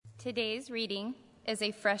Today's reading is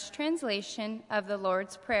a fresh translation of the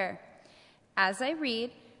Lord's Prayer. As I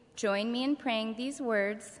read, join me in praying these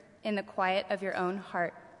words in the quiet of your own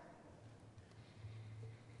heart.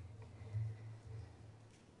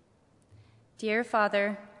 Dear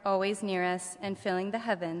Father, always near us and filling the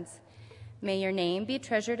heavens, may your name be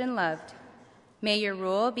treasured and loved. May your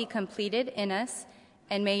rule be completed in us,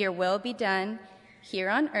 and may your will be done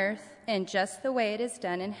here on earth in just the way it is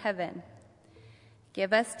done in heaven.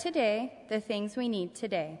 Give us today the things we need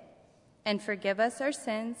today, and forgive us our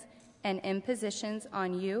sins and impositions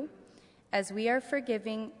on you, as we are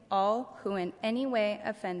forgiving all who in any way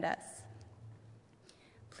offend us.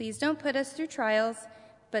 Please don't put us through trials,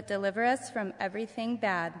 but deliver us from everything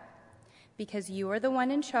bad, because you are the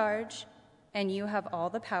one in charge, and you have all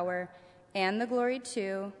the power, and the glory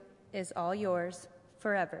too is all yours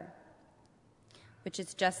forever, which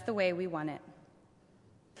is just the way we want it.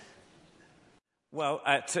 Well,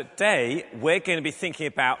 today we're going to be thinking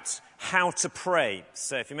about how to pray.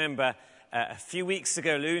 So if you remember, a few weeks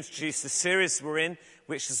ago, Lou introduced the series we're in,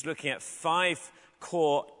 which is looking at 5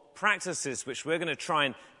 core practices which we're going to try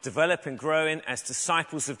and develop and grow in as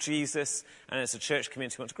disciples of Jesus and as a church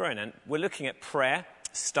community we want to grow in. And we're looking at prayer,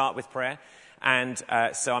 start with prayer. And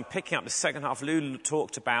so I'm picking up the second half. Lou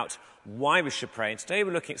talked about why we should pray. And today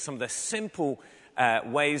we're looking at some of the simple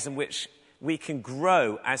ways in which we can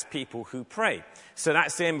grow as people who pray. So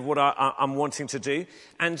that's the aim of what I'm wanting to do.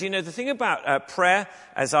 And, you know, the thing about prayer,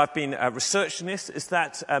 as I've been researching this, is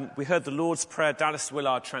that we heard the Lord's Prayer. Dallas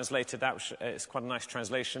Willard translated that, which is quite a nice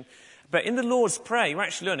translation. But in the Lord's Prayer, you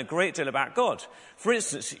actually learn a great deal about God. For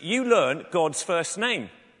instance, you learn God's first name.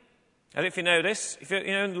 I don't know if you know this. If you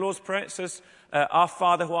know in the Lord's Prayer, it says, Our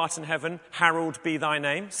Father who art in heaven, hallowed be thy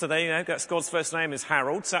name. So there you know, that's God's first name is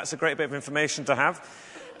Harold. So that's a great bit of information to have.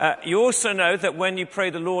 You also know that when you pray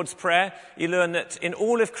the Lord's Prayer, you learn that in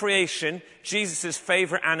all of creation, Jesus'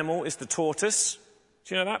 favourite animal is the tortoise.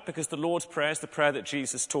 Do you know that? Because the Lord's Prayer is the prayer that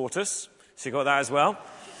Jesus taught us. So you got that as well.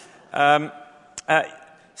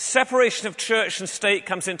 Separation of church and state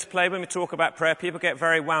comes into play when we talk about prayer. People get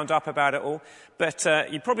very wound up about it all. But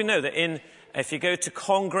you probably know that if you go to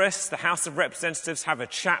Congress, the House of Representatives have a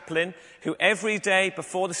chaplain who every day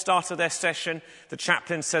before the start of their session, the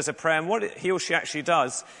chaplain says a prayer. And what he or she actually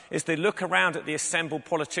does is they look around at the assembled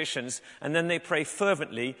politicians and then they pray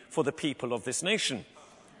fervently for the people of this nation.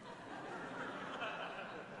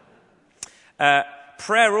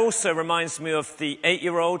 Prayer also reminds me of the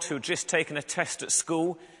 8-year-old who had just taken a test at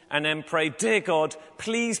school and then prayed, Dear God,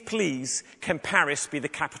 please, please, can Paris be the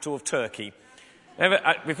capital of Turkey?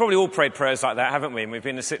 We've probably all prayed prayers like that, haven't we? And we've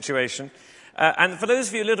been in a situation. And for those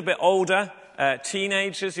of you a little bit older,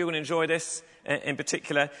 teenagers, you're going to enjoy this in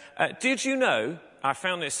particular. Did you know, I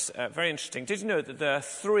found this very interesting, did you know that there are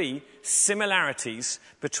 3 similarities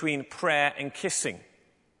between prayer and kissing?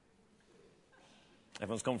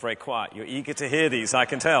 Everyone's gone very quiet. You're eager to hear these, I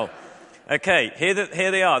can tell. Okay, here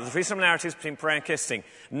they are, the 3 similarities between prayer and kissing.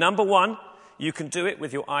 Number 1, you can do it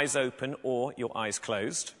with your eyes open or your eyes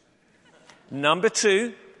closed. Number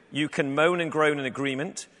 2, you can moan and groan in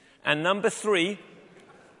agreement. And number 3,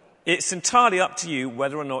 it's entirely up to you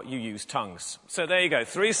whether or not you use tongues. So there you go,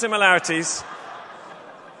 3 similarities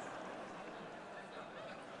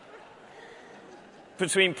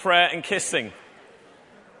between prayer and kissing.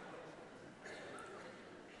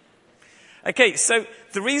 Okay, so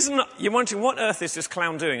the reason you're wondering what earth is this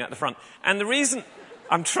clown doing at the front, and the reason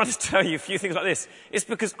I'm trying to tell you a few things like this is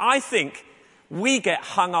because I think we get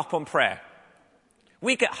hung up on prayer.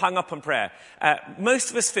 We get hung up on prayer. Most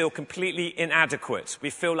of us feel completely inadequate. We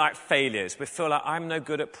feel like failures. We feel like, I'm no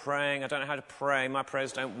good at praying. I don't know how to pray. My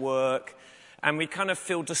prayers don't work. And we kind of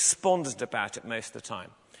feel despondent about it most of the time.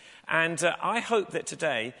 And I hope that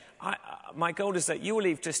today, my goal is that you will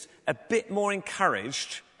leave just a bit more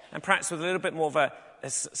encouraged and perhaps with a little bit more of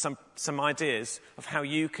some ideas of how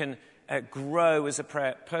you can grow as a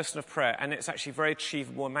person of prayer, and it's actually very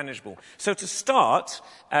achievable and manageable. So to start,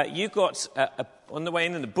 you've got, on the way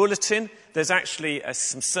in the bulletin, there's actually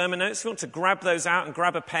some sermon notes. If you want to grab those out and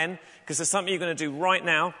grab a pen, because there's something you're going to do right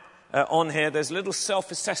now on here. There's a little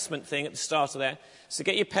self-assessment thing at the start of there. So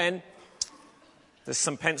get your pen. There's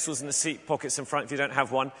some pencils in the seat pockets in front if you don't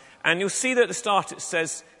have one. And you'll see that at the start it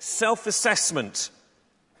says self-assessment.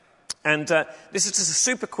 And this is just a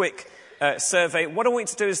super quick survey. What I want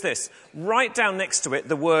you to do is this. Write down next to it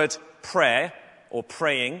the word prayer or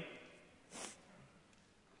praying.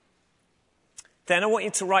 Then I want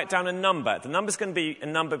you to write down a number. The number's going to be a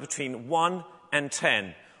number between 1 and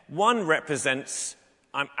 10. 1 represents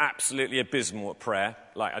I'm absolutely abysmal at prayer,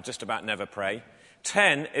 like I just about never pray.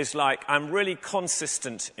 10 is like I'm really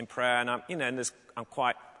consistent in prayer and I'm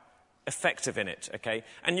quite effective in it, okay?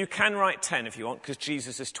 And you can write 10 if you want, because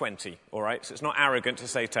Jesus is 20, all right? So it's not arrogant to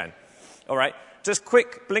say 10, all right? Just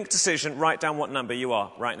quick blink decision, write down what number you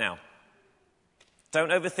are right now. Don't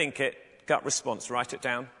overthink it, gut response, write it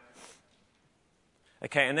down.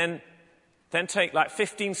 Okay, and then take like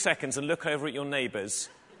 15 seconds and look over at your neighbours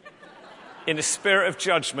in a spirit of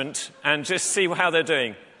judgment and just see how they're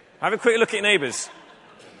doing. Have a quick look at your neighbours.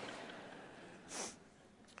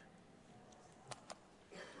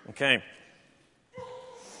 Okay.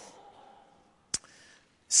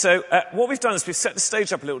 So what we've done is we've set the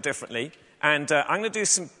stage up a little differently, and I'm going to do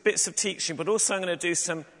some bits of teaching, but also I'm going to do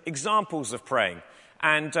some examples of praying.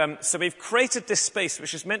 And so we've created this space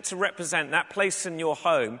which is meant to represent that place in your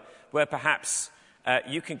home where perhaps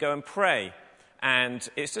you can go and pray. And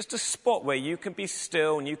it's just a spot where you can be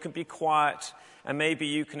still and you can be quiet, and maybe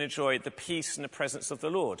you can enjoy the peace and the presence of the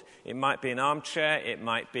Lord. It might be an armchair, it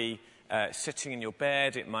might be sitting in your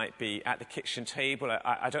bed, it might be at the kitchen table.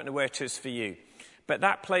 I don't know where it is for you. But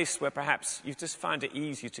that place where perhaps you just find it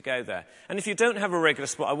easy to go there. And if you don't have a regular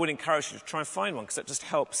spot, I would encourage you to try and find one, because that just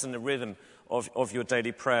helps in the rhythm of your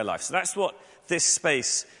daily prayer life. So that's what this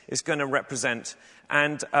space is going to represent.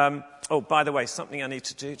 And, by the way, something I need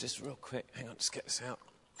to do just real quick. Hang on, just get this out.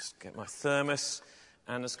 Just get my thermos.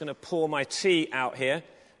 And I'm just going to pour my tea out here,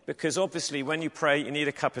 because obviously when you pray, you need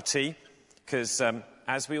a cup of tea, because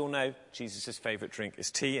as we all know, Jesus' favourite drink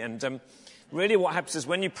is tea. And really what happens is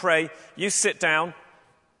when you pray, you sit down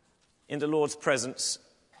in the Lord's presence,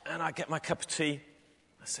 and I get my cup of tea.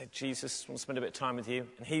 I say, Jesus, I want to spend a bit of time with you.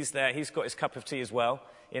 And he's there. He's got his cup of tea as well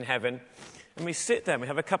in heaven. And we sit there and we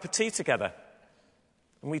have a cup of tea together.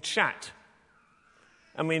 And we chat.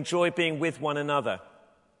 And we enjoy being with one another.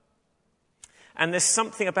 And there's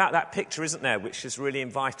something about that picture, isn't there, which is really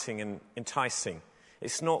inviting and enticing.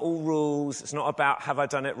 It's not all rules. It's not about have I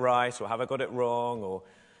done it right or have I got it wrong or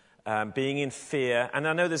being in fear. And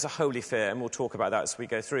I know there's a holy fear, and we'll talk about that as we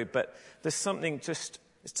go through. But there's something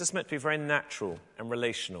it's just meant to be very natural and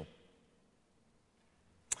relational.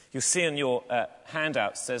 You'll see in your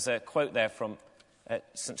handouts, there's a quote there from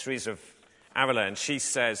St. Teresa of Avila, and she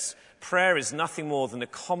says, prayer is nothing more than a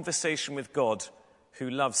conversation with God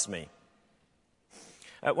who loves me.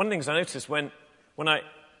 One of the things I notice when I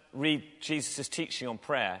read Jesus' teaching on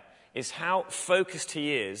prayer is how focused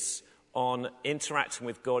he is on interacting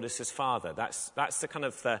with God as his Father. That's the kind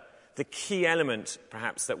of the key element,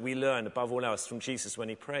 perhaps, that we learn above all else from Jesus when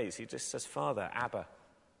he prays. He just says, Father, Abba,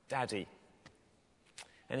 Daddy.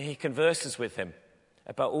 And he converses with him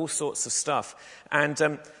about all sorts of stuff. And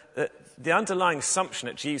the underlying assumption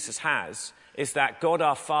that Jesus has is that God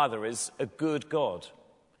our Father is a good God.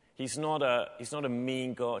 He's not a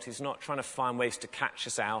mean God. He's not trying to find ways to catch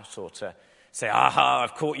us out or to say, aha,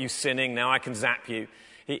 I've caught you sinning, now I can zap you.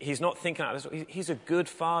 He's not thinking like this. He's a good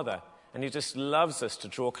Father, and he just loves us to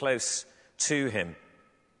draw close to him.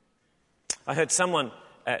 I heard someone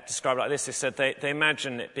describe it like this. They said they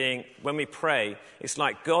imagine it being, when we pray, it's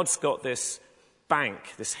like God's got this bank,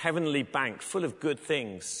 this heavenly bank full of good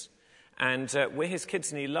things. And we're his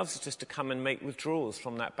kids, and he loves us just to come and make withdrawals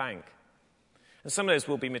from that bank. And some of those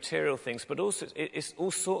will be material things, but also it's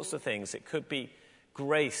all sorts of things. It could be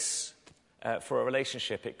grace for a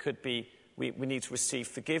relationship. It could be we need to receive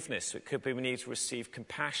forgiveness. It could be we need to receive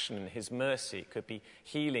compassion and his mercy. It could be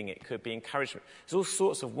healing. It could be encouragement. There's all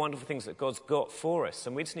sorts of wonderful things that God's got for us,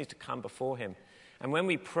 and we just need to come before him. And when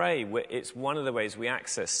we pray, it's one of the ways we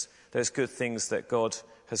access those good things that God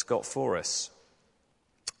has got for us.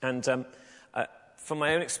 And from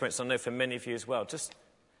my own experience, I know for many of you as well, just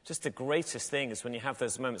the greatest thing is when you have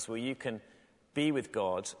those moments where you can be with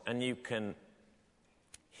God and you can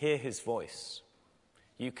hear his voice.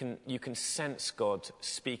 You can sense God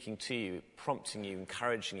speaking to you, prompting you,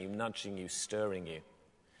 encouraging you, nudging you, stirring you.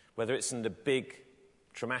 Whether it's in the big,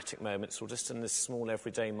 dramatic moments or just in the small,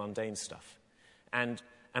 everyday, mundane stuff. And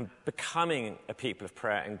becoming a people of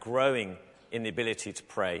prayer and growing in the ability to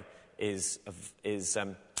pray is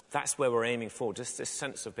that's where we're aiming for. Just this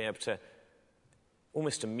sense of being able to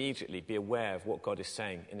almost immediately be aware of what God is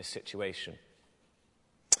saying in a situation.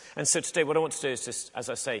 And so today what I want to do is just, as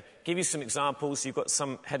I say, give you some examples. You've got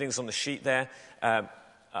some headings on the sheet there.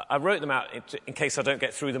 I wrote them out in case I don't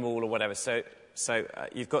get through them all or whatever. So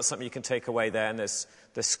you've got something you can take away there, and there's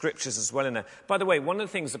scriptures as well in there. By the way, one of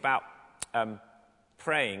the things about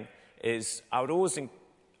praying is I've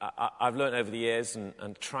learned over the years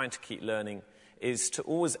and trying to keep learning is to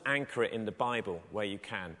always anchor it in the Bible where you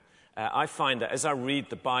can. I find that as I read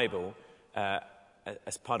the Bible,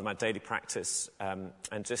 as part of my daily practice, and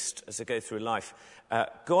just as I go through life,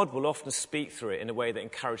 God will often speak through it in a way that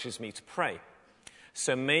encourages me to pray.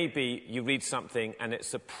 So maybe you read something and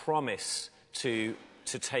it's a promise to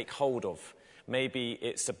take hold of. Maybe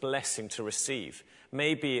it's a blessing to receive.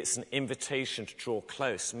 Maybe it's an invitation to draw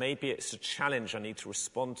close. Maybe it's a challenge I need to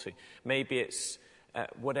respond to. Maybe it's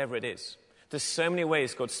whatever it is. There's so many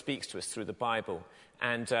ways God speaks to us through the Bible.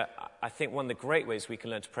 And I think one of the great ways we can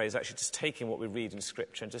learn to pray is actually just taking what we read in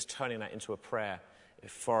Scripture and just turning that into a prayer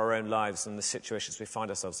for our own lives and the situations we find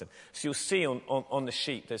ourselves in. So you'll see on the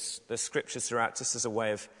sheet there's scriptures throughout just as a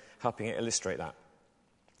way of helping it illustrate that.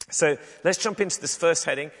 So let's jump into this first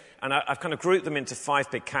heading, and I've kind of grouped them into 5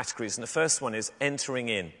 big categories. And the first one is entering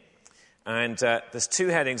in. And there's 2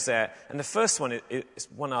 headings there. And the first one is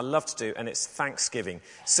one I love to do, and it's thanksgiving.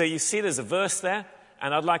 So you see there's a verse there,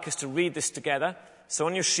 and I'd like us to read this together. So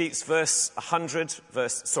on your sheets,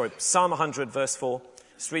 Psalm 100, verse 4.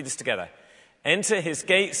 Let's read this together. Enter his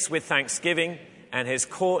gates with thanksgiving and his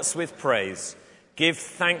courts with praise. Give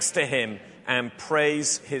thanks to him and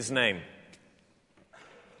praise his name.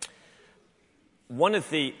 One of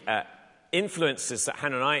the influences that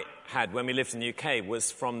Hannah and I had when we lived in the UK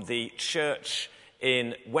was from the church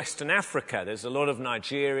in Western Africa. There's a lot of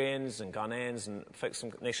Nigerians and Ghanaians and folks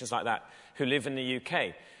from nations like that who live in the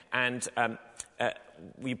UK. And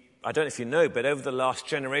I don't know if you know, but over the last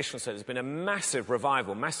generation or so, there's been a massive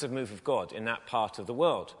revival, massive move of God in that part of the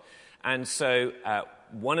world. And so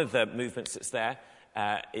one of the movements that's there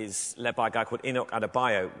is led by a guy called Enoch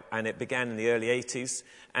Adebayo, and it began in the early 80s.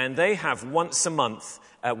 And they have once a month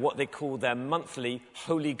what they call their monthly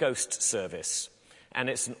Holy Ghost service. And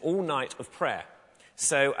it's an all-night of prayer.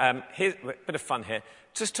 So here's a bit of fun here.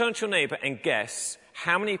 Just turn to your neighbour and guess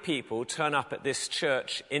how many people turn up at this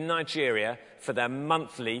church in Nigeria for their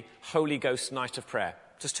monthly Holy Ghost night of prayer.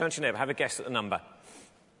 Just turn to your neighbour, have a guess at the number.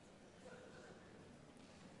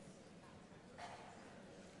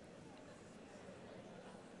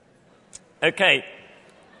 Okay,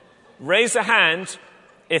 raise a hand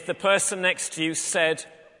if the person next to you said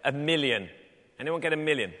 1 million. Anyone get 1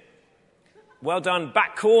 million? Well done,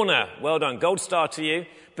 back corner. Well done, gold star to you,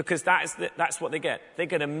 because that's what they get. They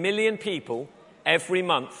get 1 million people every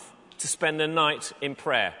month to spend a night in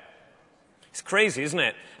prayer. It's crazy, isn't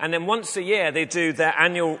it? And then once a year they do their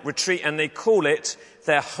annual retreat, and they call it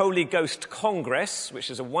their Holy Ghost Congress, which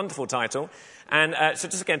is a wonderful title. And so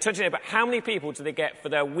just again, turn to your neighbour, how many people do they get for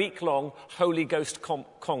their week-long Holy Ghost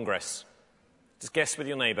Congress? Just guess with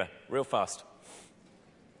your neighbour, real fast.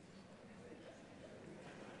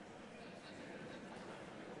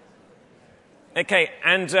 Okay,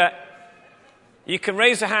 and you can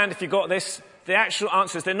raise a hand if you got this. The actual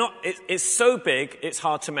answer is it's so big it's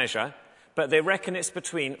hard to measure, but they reckon it's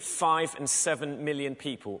between 5 and 7 million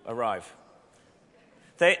people arrive.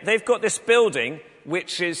 They've got this building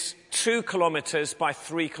which is 2 kilometres by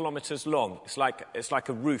 3 kilometres long. It's like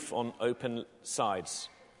a roof on open sides.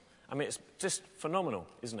 I mean, it's just phenomenal,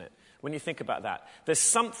 isn't it? When you think about that. There's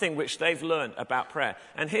something which they've learned about prayer.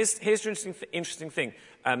 And here's the interesting thing.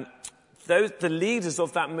 The leaders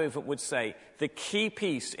of that movement would say the key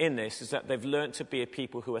piece in this is that they've learned to be a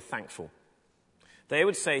people who are thankful. They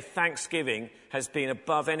would say thanksgiving has been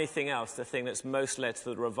above anything else the thing that's most led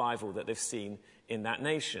to the revival that they've seen in that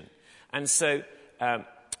nation. And so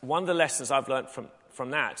one of the lessons I've learned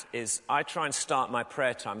from that is I try and start my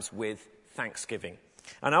prayer times with thanksgiving.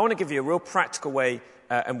 And I want to give you a real practical way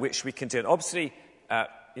in which we can do it. Obviously,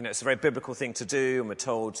 it's a very biblical thing to do, and we're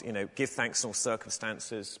told, give thanks in all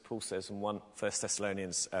circumstances, Paul says in 1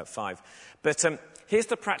 Thessalonians 5. But here's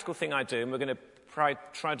the practical thing I do, and we're going to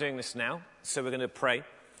try doing this now. So we're going to pray.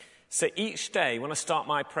 So each day, when I start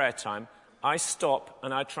my prayer time, I stop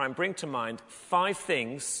and I try and bring to mind 5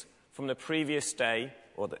 things from the previous day,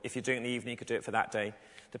 or if you're doing it in the evening, you could do it for that day,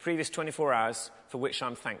 the previous 24 hours for which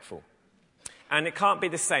I'm thankful. And it can't be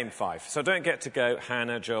the same 5. So I don't get to go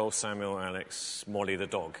Hannah, Joel, Samuel, Alex, Molly the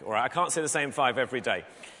dog. All right, I can't say the same 5 every day.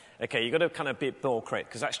 Okay, you've got to kind of be more creative,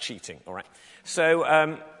 because that's cheating. All right.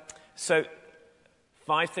 So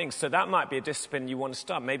 5 things. So that might be a discipline you want to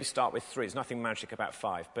start. Maybe start with 3. There's nothing magic about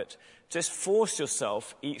 5. But just force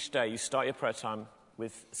yourself each day. You start your prayer time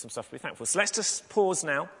with some stuff to be thankful. So let's just pause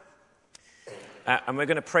now. And we're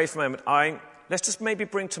going to pray for a moment. Let's just maybe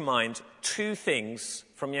bring to mind 2 things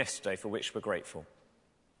from yesterday for which we're grateful.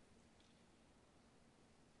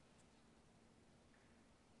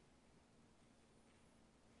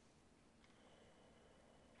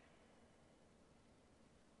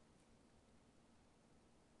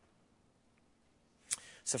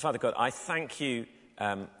 So, Father God, I thank you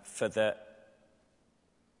for the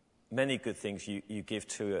many good things you give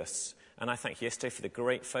to us. And I thank you yesterday for the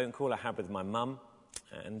great phone call I had with my mum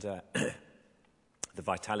and the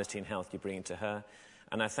vitality and health you bring into her.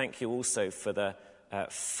 And I thank you also for the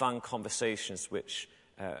fun conversations which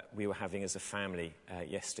we were having as a family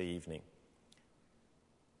yesterday evening.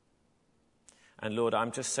 And Lord,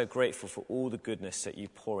 I'm just so grateful for all the goodness that you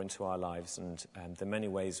pour into our lives and the many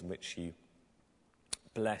ways in which you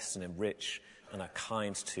bless and enrich and are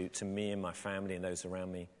kind to me and my family and those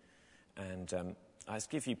around me. And I just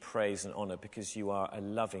give you praise and honor because you are a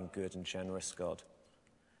loving, good and generous God.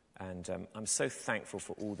 And I'm so thankful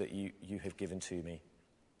for all that you have given to me.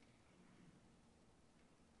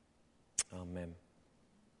 Amen.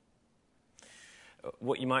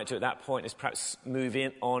 What you might do at that point is perhaps move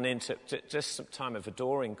on into just some time of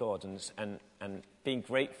adoring God and being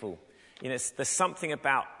grateful. You know, there's something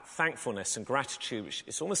about thankfulness and gratitude which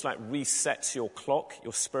it's almost like resets your clock,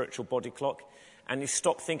 your spiritual body clock, and you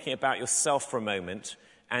stop thinking about yourself for a moment,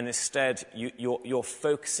 and instead you're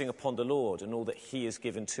focusing upon the Lord and all that he has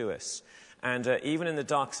given to us. And even in the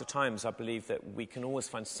darkest of times, I believe that we can always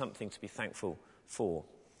find something to be thankful for.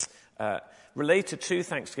 Related to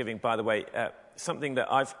Thanksgiving, by the way, something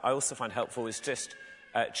that I also find helpful is just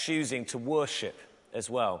choosing to worship as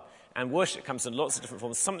well. And worship comes in lots of different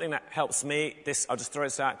forms. Something that helps me, I'll just throw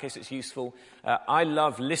this out in case it's useful. I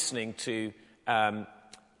love listening to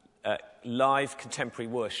live contemporary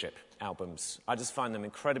worship albums. I just find them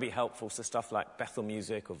incredibly helpful. So stuff like Bethel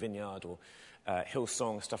Music or Vineyard or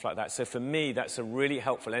Hillsong, stuff like that. So for me, that's a really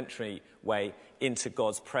helpful entry way into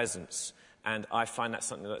God's presence. And I find that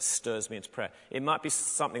something that stirs me into prayer. It might be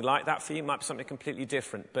something like that for you. It might be something completely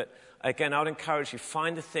different. But again, I would encourage you,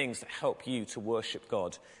 find the things that help you to worship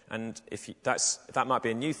God. And that might be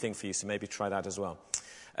a new thing for you, so maybe try that as well.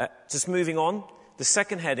 Just moving on, the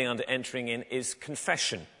second heading under entering in is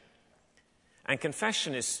confession. And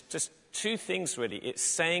confession is just two things, really. It's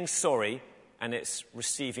saying sorry and it's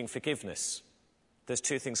receiving forgiveness. Those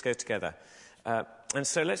two things go together. And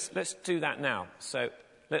so let's do that now. So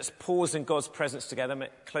let's pause in God's presence together.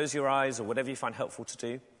 Close your eyes or whatever you find helpful to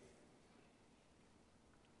do.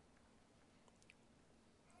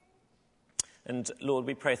 And Lord,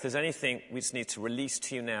 we pray if there's anything we just need to release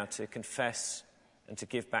to you now, to confess and to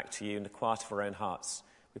give back to you in the quiet of our own hearts,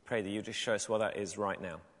 we pray that you just show us what that is right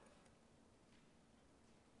now.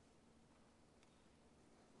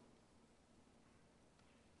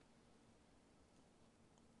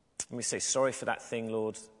 And we say sorry for that thing,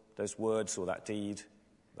 Lord, those words or that deed,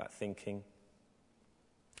 that thinking.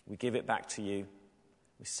 We give it back to you.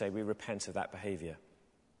 We say we repent of that behavior.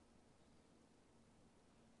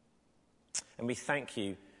 And we thank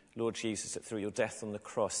you, Lord Jesus, that through your death on the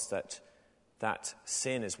cross that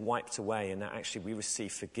sin is wiped away and that actually we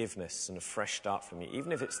receive forgiveness and a fresh start from you.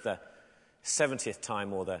 Even if it's the 70th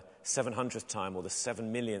time or the 700th time or the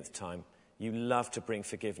 7 millionth time, you love to bring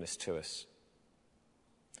forgiveness to us.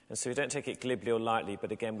 And so we don't take it glibly or lightly,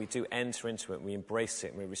 but again, we do enter into it, and we embrace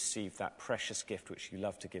it, and we receive that precious gift which you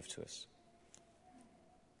love to give to us.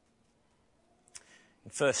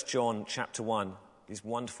 In 1 John chapter 1, these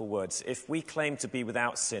wonderful words, if we claim to be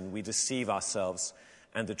without sin, we deceive ourselves,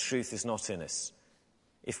 and the truth is not in us.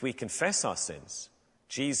 If we confess our sins,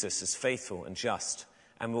 Jesus is faithful and just,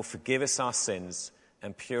 and will forgive us our sins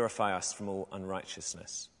and purify us from all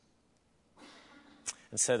unrighteousness.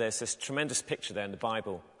 And so there's this tremendous picture there in the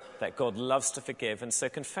Bible that God loves to forgive, and so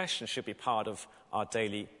confession should be part of our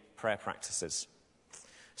daily prayer practices.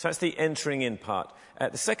 So that's the entering in part.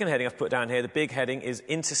 The second heading I've put down here, the big heading, is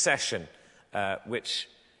intercession, which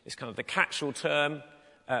is kind of the catch-all term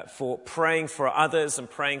for praying for others and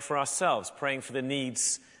praying for ourselves, praying for the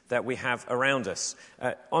needs that we have around us.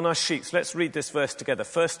 On our sheets, let's read this verse together.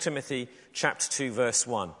 1 Timothy chapter 2, verse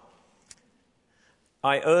 1.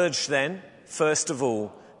 I urge then, first of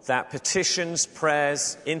all, that petitions,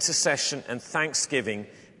 prayers, intercession, and thanksgiving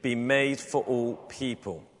be made for all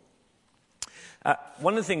people.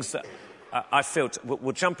 One of the things that I feel,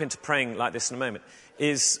 we'll jump into praying like this in a moment,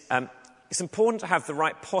 is it's important to have the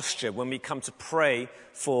right posture when we come to pray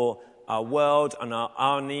for our world and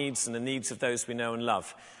our needs and the needs of those we know and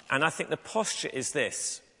love. And I think the posture is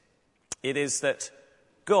this. It is that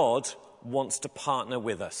God wants to partner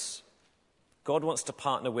with us. God wants to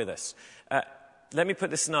partner with us. Let me put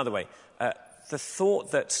this another way. The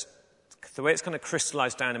thought that, the way it's kind of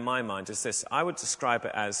crystallized down in my mind is this. I would describe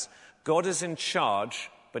it as God is in charge,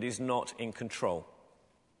 but he's not in control.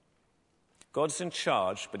 God's in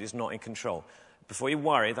charge, but he's not in control. Before you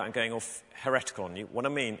worry that I'm going off heretical on you, what I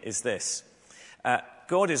mean is this.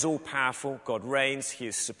 God is all-powerful. God reigns. He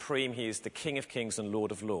is supreme. He is the King of kings and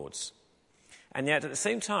Lord of lords. And yet, at the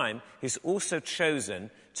same time, he's also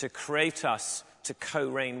chosen to create us to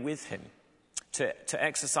co-reign with him, to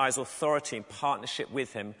exercise authority in partnership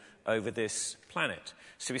with him over this planet.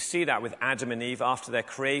 So we see that with Adam and Eve. After they're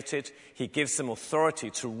created, he gives them authority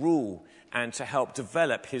to rule and to help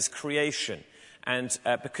develop his creation. And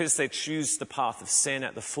because they choose the path of sin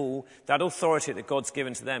at the fall, that authority that God's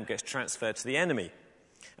given to them gets transferred to the enemy.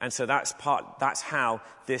 And so that's how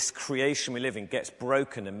this creation we live in gets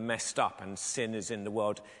broken and messed up, and sin is in the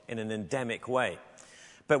world in an endemic way.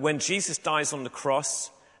 But when Jesus dies on the cross,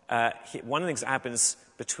 one of the things that happens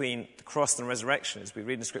between the cross and the resurrection, as we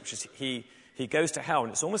read in the scriptures, he goes to hell,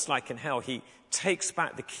 and it's almost like in hell he takes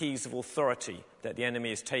back the keys of authority that the enemy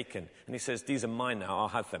has taken, and he says, these are mine now, I'll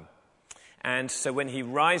have them. And so when he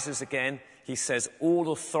rises again, he says,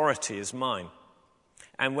 all authority is mine.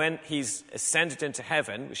 And when he's ascended into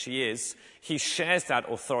heaven, which he is, he shares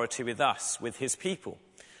that authority with us, with his people.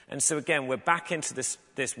 And so again, we're back into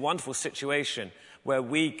this wonderful situation where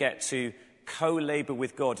we get to co-labor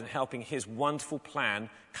with God and helping his wonderful plan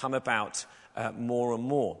come about more and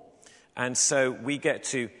more. And so we get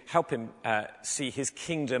to help him see his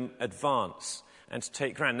kingdom advance and to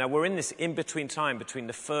take ground. Now, we're in this in-between time between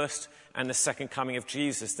the first and the second coming of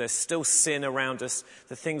Jesus. There's still sin around us,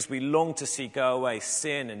 the things we long to see go away,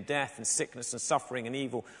 sin and death and sickness and suffering and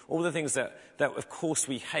evil, all the things that of course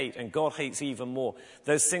we hate and God hates even more.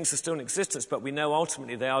 Those things are still in existence, but we know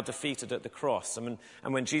ultimately they are defeated at the cross. And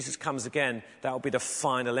when Jesus comes again, that will be the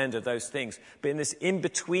final end of those things. But in this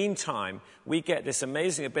in-between time, we get this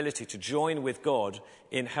amazing ability to join with God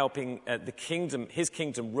in helping his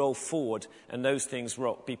kingdom roll forward and those things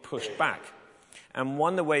be pushed back. And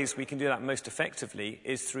one of the ways we can do that most effectively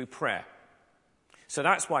is through prayer. So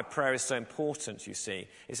that's why prayer is so important, you see.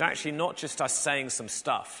 It's actually not just us saying some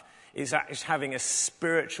stuff. It's having a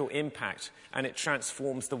spiritual impact, and it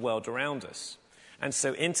transforms the world around us. And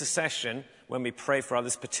so intercession, when we pray for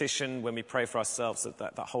others, petition, when we pray for ourselves,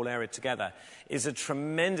 that whole area together, is a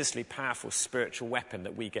tremendously powerful spiritual weapon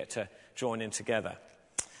that we get to join in together.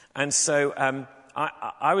 And so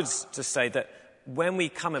I would just say that when we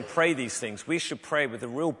come and pray these things, we should pray with a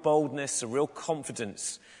real boldness, a real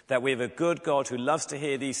confidence that we have a good God who loves to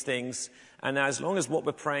hear these things. And as long as what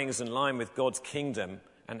we're praying is in line with God's kingdom,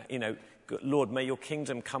 and, Lord, may your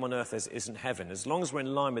kingdom come on earth as it is in heaven. As long as we're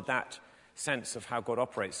in line with that sense of how God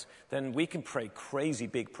operates, then we can pray crazy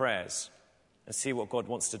big prayers and see what God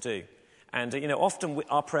wants to do. And, often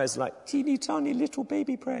our prayers are like teeny tiny little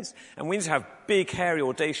baby prayers. And we need to have big, hairy,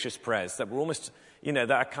 audacious prayers that we're almost,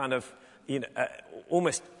 that are kind of, we're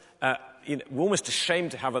almost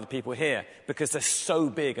ashamed to have other people hear because they're so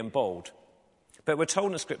big and bold. But we're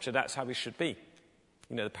told in Scripture that's how we should be.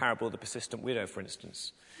 The parable of the persistent widow, for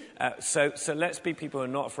instance. So let's be people who are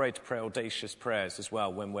not afraid to pray audacious prayers as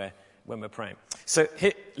well when we're praying. So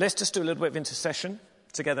let's just do a little bit of intercession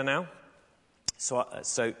together now.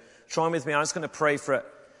 So join with me. I'm just going to pray for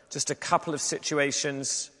just a couple of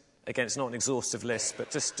situations. Again, it's not an exhaustive list,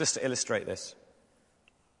 but just to illustrate this.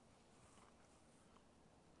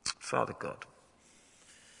 Father God.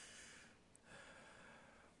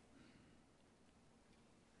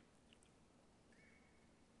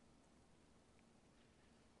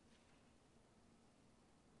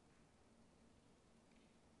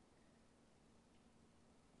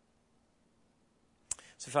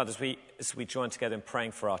 So, Father, as we join together in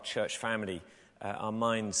praying for our church family, our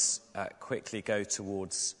minds quickly go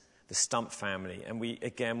towards the Stump family. And we,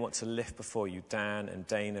 again, want to lift before you Dan and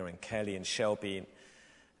Dana and Kelly and Shelby.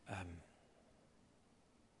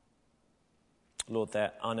 Lord,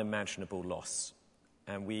 their unimaginable loss.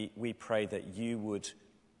 And we pray that you would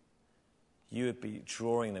be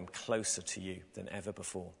drawing them closer to you than ever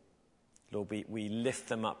before. Lord, we lift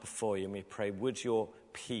them up before you and we pray, would your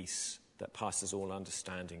peace that passes all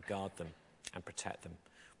understanding guard them and protect them?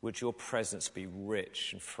 Would your presence be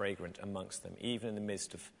rich and fragrant amongst them, even in the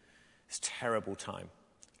midst of this terrible time?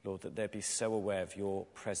 Lord, that they'd be so aware of your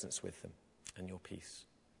presence with them and your peace.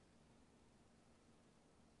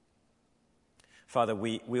 Father,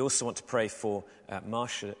 we also want to pray for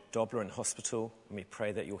Marcia Dobler in hospital, and we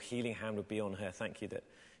pray that your healing hand would be on her. Thank you that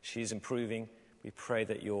she's improving. We pray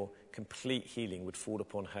that your complete healing would fall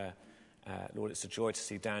upon her. Lord, it's a joy to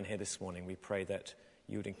see Dan here this morning. We pray that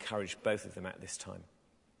you would encourage both of them at this time.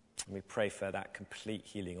 And we pray for that complete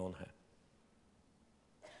healing on her.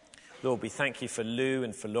 Lord, we thank you for Lou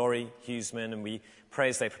and for Laurie Hughesman, and we pray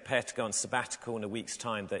as they prepare to go on sabbatical in a week's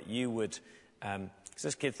time that you would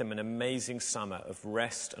just give them an amazing summer of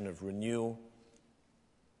rest and of renewal.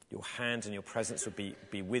 Your hand and your presence would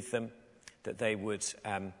be with them, that they would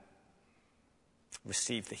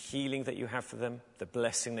receive the healing that you have for them, the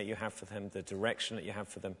blessing that you have for them, the direction that you have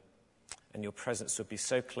for them, and your presence would be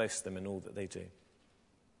so close to them in all that they do.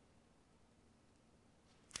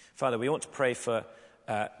 Father, we want to pray for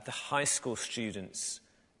the high school students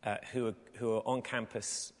who are on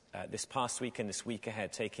campus this past week and this week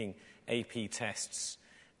ahead taking AP tests.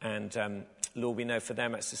 And Lord, we know for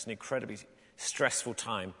them it's just an incredibly stressful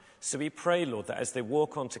time. So we pray, Lord, that as they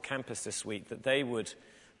walk onto campus this week, that they would,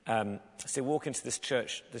 as they walk into this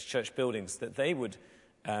church buildings, that they would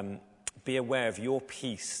be aware of your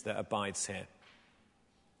peace that abides here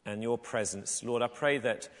and your presence. Lord, I pray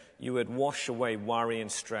that you would wash away worry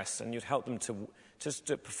and stress and you'd help them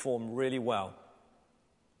to perform really well.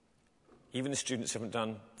 Even the students who haven't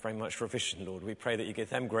done very much revision, Lord, we pray that you give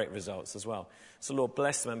them great results as well. So, Lord,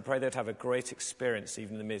 bless them and pray they'd have a great experience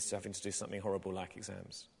even in the midst of having to do something horrible like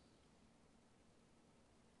exams.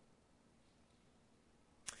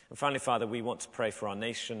 And finally, Father, we want to pray for our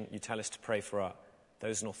nation. You tell us to pray for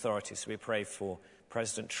those in authority. So we pray for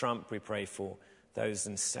President Trump. We pray for those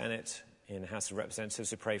in the Senate, in the House of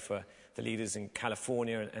Representatives. We pray for the leaders in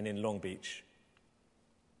California and in Long Beach.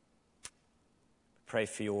 Pray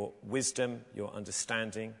for your wisdom, your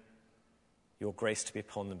understanding, your grace to be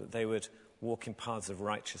upon them, that they would walk in paths of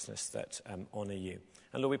righteousness that honour you.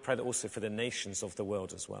 And Lord, we pray that also for the nations of the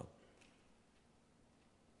world as well,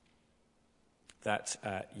 that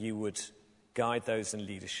you would guide those in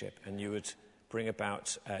leadership and you would bring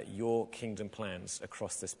about your kingdom plans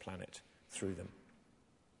across this planet through them.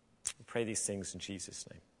 We pray these things in Jesus'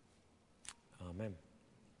 name. Amen.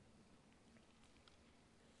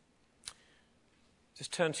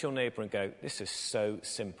 Just turn to your neighbour and go, this is so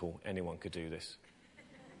simple, anyone could do this.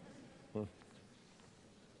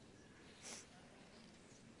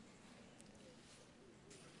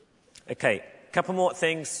 Okay, a couple more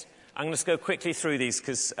things. I'm going to just go quickly through these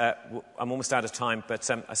because I'm almost out of time, but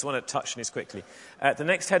I just want to touch on these quickly. The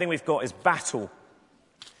next heading we've got is battle.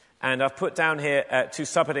 And I've put down here two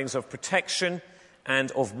subheadings of protection and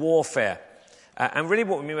of warfare. And really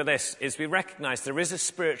what we mean by this is we recognise there is a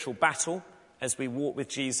spiritual battle as we walk with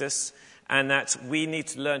Jesus, and that we need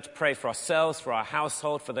to learn to pray for ourselves, for our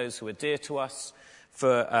household, for those who are dear to us,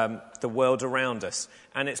 for the world around us.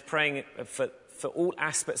 And it's praying for all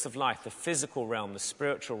aspects of life, the physical realm, the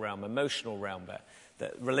spiritual realm, emotional realm,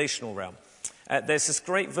 the relational realm. There's this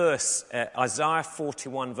great verse, Isaiah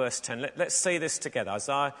 41, verse 10. Let's say this together.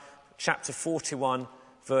 Isaiah chapter 41,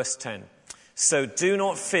 verse 10. So do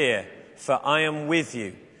not fear, for I am with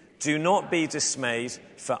you. Do not be dismayed,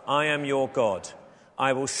 for I am your God.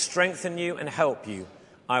 I will strengthen you and help you.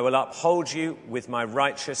 I will uphold you with my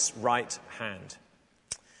righteous right hand.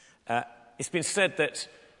 It's been said that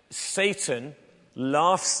Satan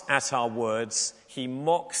laughs at our words, he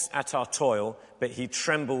mocks at our toil, but he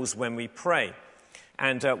trembles when we pray.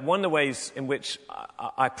 And one of the ways in which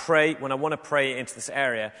I pray, when I want to pray into this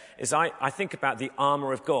area, is I think about the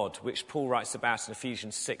armour of God, which Paul writes about in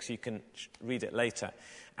Ephesians 6. You can read it later.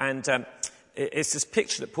 And it's this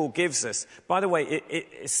picture that Paul gives us. By the way,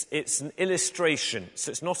 it's an illustration, so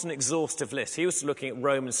it's not an exhaustive list. He was looking at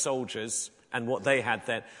Roman soldiers and what they had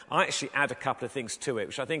then. I actually add a couple of things to it,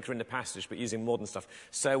 which I think are in the passage, but using modern stuff.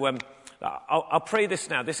 So I'll pray this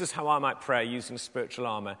now. This is how I might pray using spiritual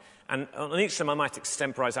armour. And on each of them I might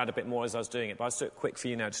extemporise out a bit more as I was doing it, but I'll do it quick for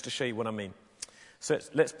you now just to show you what I mean. So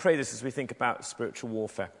let's pray this as we think about spiritual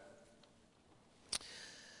warfare.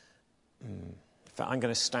 In fact, I'm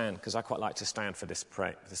going to stand, because I quite like to stand for this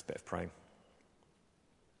bit of praying.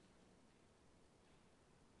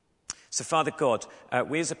 So, Father God,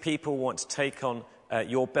 we as a people want to take on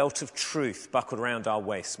your belt of truth buckled around our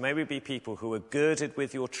waist. May we be people who are girded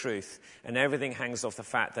with your truth, and everything hangs off the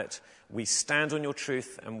fact that we stand on your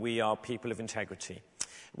truth and we are people of integrity.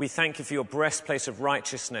 We thank you for your breastplate of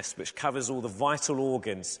righteousness, which covers all the vital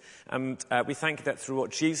organs. And we thank you that through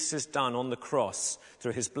what Jesus has done on the cross,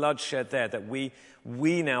 through his blood shed there, that we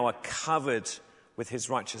now are covered with his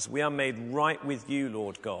righteousness. We are made right with you,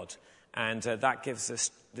 Lord God. And that gives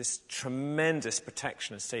us this tremendous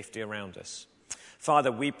protection and safety around us.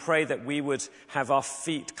 Father, we pray that we would have our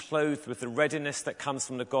feet clothed with the readiness that comes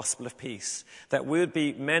from the gospel of peace, that we would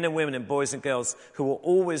be men and women and boys and girls who are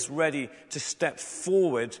always ready to step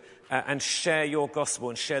forward and share your gospel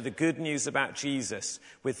and share the good news about Jesus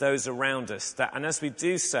with those around us. And as we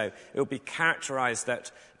do so, it will be characterized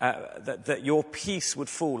that your peace would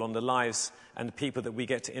fall on the lives and the people that we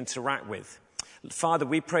get to interact with. Father,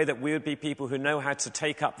 we pray that we would be people who know how to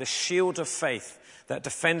take up the shield of faith that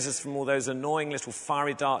defends us from all those annoying little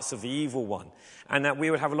fiery darts of the evil one, and that we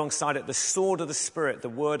would have alongside it the sword of the Spirit, the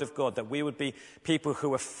Word of God, that we would be people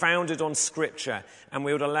who are founded on Scripture, and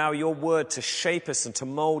we would allow your Word to shape us and to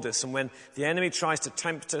mold us. And when the enemy tries to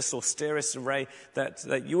tempt us or steer us away,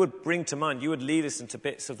 that you would bring to mind, you would lead us into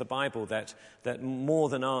bits of the Bible that more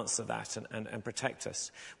than answer that and protect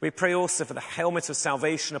us. We pray also for the helmet of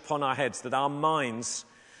salvation upon our heads, that our minds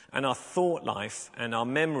and our thought life and our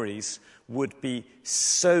memories would be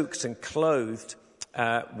soaked and clothed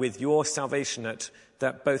with your salvation,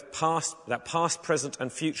 that both past, present,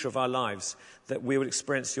 and future of our lives, that we would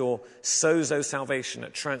experience your sozo salvation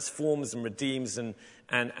that transforms and redeems and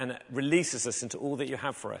releases us into all that you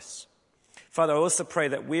have for us. Father, I also pray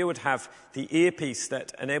that we would have the earpiece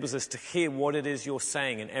that enables us to hear what it is you're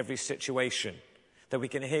saying in every situation, that we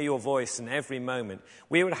can hear your voice in every moment.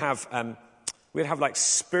 We would have like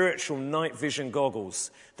spiritual night vision goggles,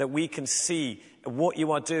 that we can see what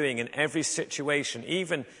you are doing in every situation,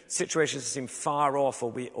 even situations that seem far off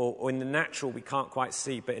or in the natural we can't quite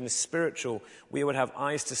see, but in the spiritual we would have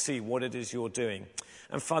eyes to see what it is you're doing.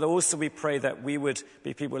 And Father, also we pray that we would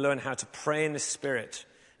be people who learn how to pray in the Spirit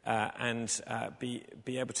and be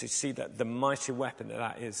able to see that the mighty weapon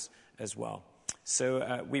that is as well.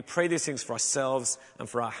 So we pray these things for ourselves and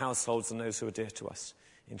for our households and those who are dear to us.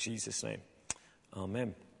 In Jesus' name.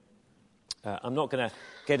 Amen. I'm not going to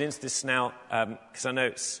get into this now because I know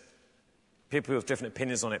it's people who have different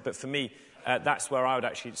opinions on it, but for me, that's where I would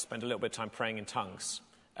actually spend a little bit of time praying in tongues.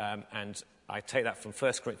 And I take that from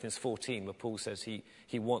 1 Corinthians 14, where Paul says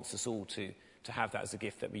he wants us all to have that as a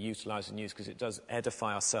gift that we utilize and use, because it does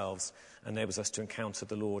edify ourselves and enables us to encounter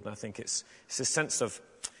the Lord. And I think it's a sense of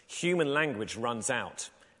human language runs out,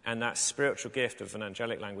 and that spiritual gift of an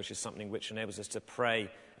angelic language is something which enables us to pray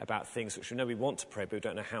about things which we know we want to pray, but we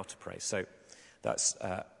don't know how to pray. So that's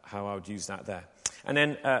how I would use that there. And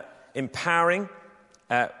then empowering.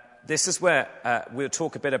 This is where we'll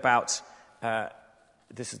talk a bit about,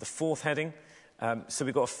 this is the fourth heading. So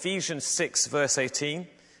we've got Ephesians 6, verse 18,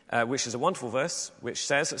 which is a wonderful verse, which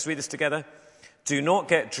says, let's read this together. Do not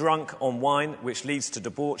get drunk on wine, which leads to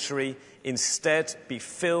debauchery. Instead, be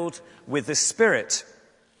filled with the Spirit.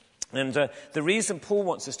 And the reason Paul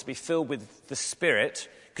wants us to be filled with the Spirit,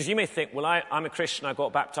 because you may think, well, I'm a Christian, I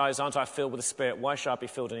got baptized, aren't I filled with the Spirit? Why should I be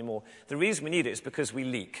filled anymore? The reason we need it is because we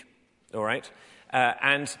leak, all right?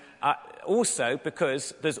 And also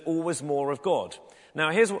because there's always more of God.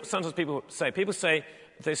 Now, here's what sometimes people say.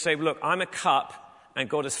 They say, look, I'm a cup, and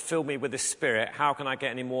God has filled me with His Spirit. How can I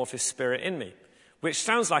get any more of His Spirit in me? Which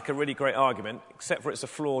sounds like a really great argument, except for it's a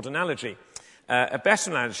flawed analogy. A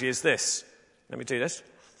better analogy is this. Let me do this.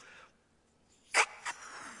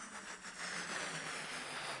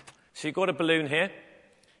 So you've got a balloon here.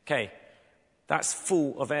 Okay, that's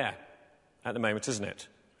full of air at the moment, isn't it?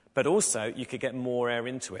 But also, you could get more air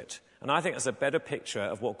into it. And I think that's a better picture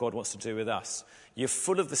of what God wants to do with us. You're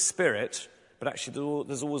full of the Spirit, but actually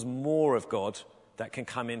there's always more of God that can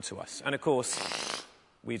come into us. And of course,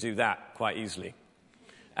 we do that quite easily.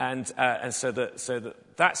 And so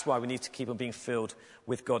that's why we need to keep on being filled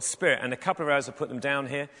with God's Spirit. And a couple of areas I put them down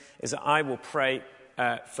here is that I will pray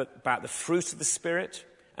about the fruit of the Spirit.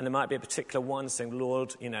 And there might be a particular one saying,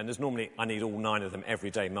 Lord, and there's normally, I need all 9 of them every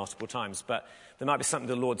day, multiple times. But there might be something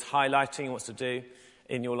the Lord's highlighting, He wants to do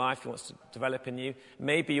in your life, He wants to develop in you.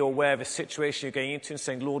 Maybe you're aware of a situation you're going into and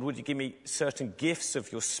saying, Lord, would you give me certain gifts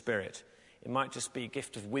of your Spirit? It might just be a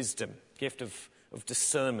gift of wisdom, gift of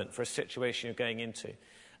discernment for a situation you're going into,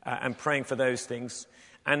 and praying for those things.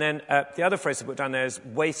 And then the other phrase I put down there is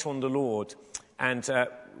wait on the Lord. And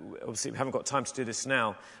obviously we haven't got time to do this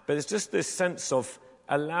now, but it's just this sense of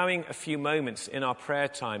allowing a few moments in our prayer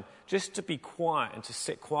time just to be quiet and to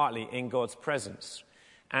sit quietly in God's presence.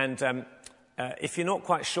 And if you're not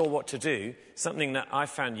quite sure what to do, something that I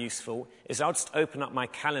found useful is I'll just open up my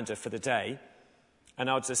calendar for the day and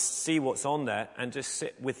I'll just see what's on there and just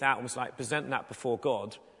sit with that, almost like present that before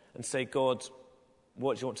God and say, God,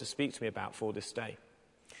 what do you want to speak to me about for this day?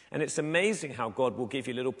 And it's amazing how God will give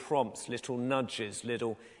you little prompts, little nudges,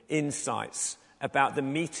 little insights about the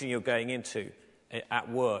meeting you're going into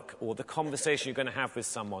at work, or the conversation you're going to have with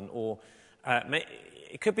someone, or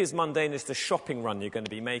it could be as mundane as the shopping run you're going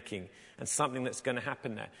to be making and something that's going to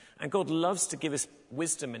happen there. And God loves to give us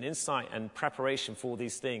wisdom and insight and preparation for all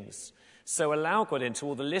these things. So allow God into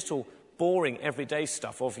all the little boring everyday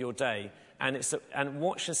stuff of your day and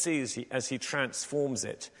watch and see as he transforms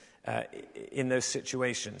it in those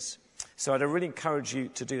situations. So I'd really encourage you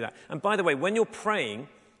to do that. And by the way, when you're praying,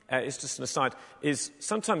 it's just an aside, is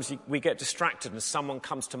sometimes we get distracted and someone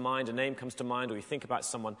comes to mind, a name comes to mind, or you think about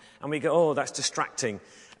someone, and we go, oh, that's distracting.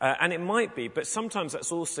 And it might be, but sometimes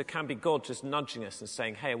that's also can be God just nudging us and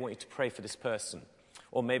saying, hey, I want you to pray for this person.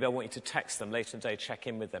 Or maybe I want you to text them later in the day, check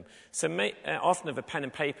in with them. So often have a pen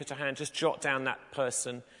and paper to hand, just jot down that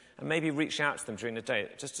person and maybe reach out to them during the day.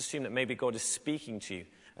 Just assume that maybe God is speaking to you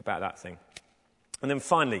about that thing. And then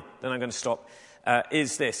finally, then I'm going to stop,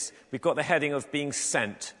 is this. We've got the heading of being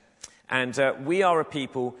sent. And we are a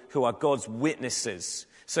people who are God's witnesses.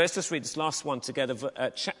 So let's just read this last one together,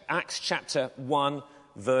 Acts chapter 1,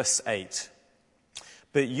 verse 8.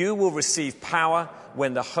 But you will receive power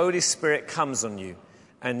when the Holy Spirit comes on you,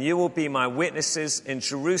 and you will be my witnesses in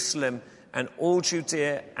Jerusalem and all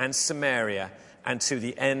Judea and Samaria and to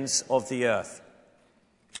the ends of the earth.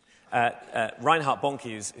 Reinhard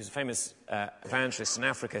Bonnke, who's a famous evangelist in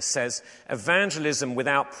Africa, says, evangelism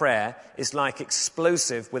without prayer is like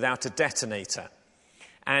explosive without a detonator.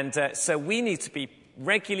 And so we need to be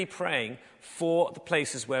regularly praying for the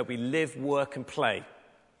places where we live, work and play.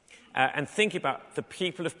 And think about the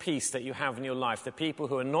people of peace that you have in your life, the people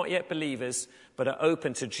who are not yet believers but are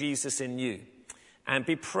open to Jesus in you. And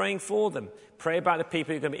be praying for them. Pray about the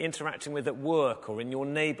people you're going to be interacting with at work or in your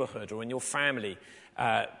neighborhood or in your family.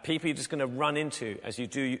 People you're just going to run into as you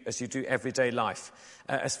do everyday life.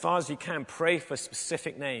 As far as you can, pray for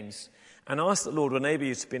specific names and ask that Lord will enable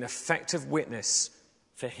you to be an effective witness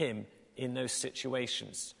for him in those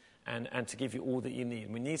situations. And to give you all that you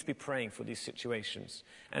need. We need to be praying for these situations.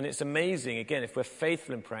 And it's amazing, again, if we're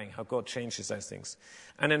faithful in praying, how God changes those things.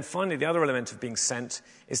 And then finally, the other element of being sent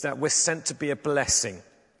is that we're sent to be a blessing.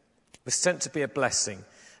 We're sent to be a blessing.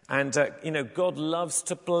 And, God loves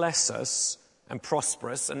to bless us and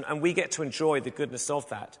prosper us, and we get to enjoy the goodness of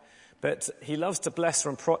that. But he loves to bless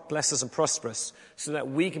us and prosper us so that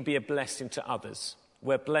we can be a blessing to others.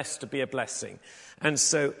 We're blessed to be a blessing. And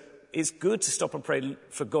so it's good to stop and pray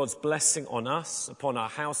for God's blessing on us, upon our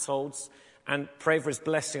households, and pray for his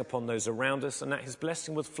blessing upon those around us, and that his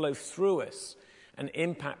blessing would flow through us and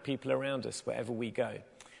impact people around us wherever we go.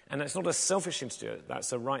 And that's not a selfish thing to do.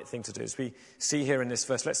 That's the right thing to do. As we see here in this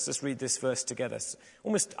verse, let's just read this verse together.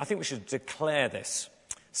 I think we should declare this.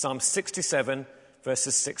 Psalm 67,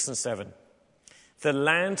 verses 6 and 7. The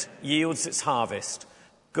land yields its harvest.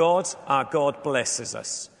 God, our God, blesses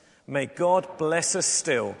us. May God bless us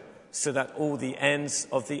still, so that all the ends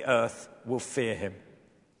of the earth will fear him.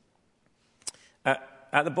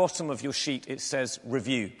 At the bottom of your sheet, it says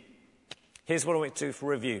review. Here's what I want to do for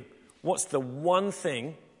review. What's the one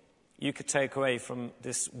thing you could take away from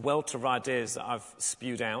this welter of ideas that I've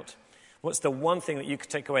spewed out? What's the one thing that you could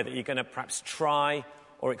take away that you're going to perhaps try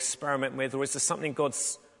or experiment with? Or is there something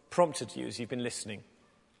God's prompted you as you've been listening?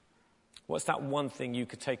 What's that one thing you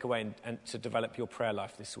could take away and to develop your prayer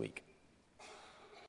life this week?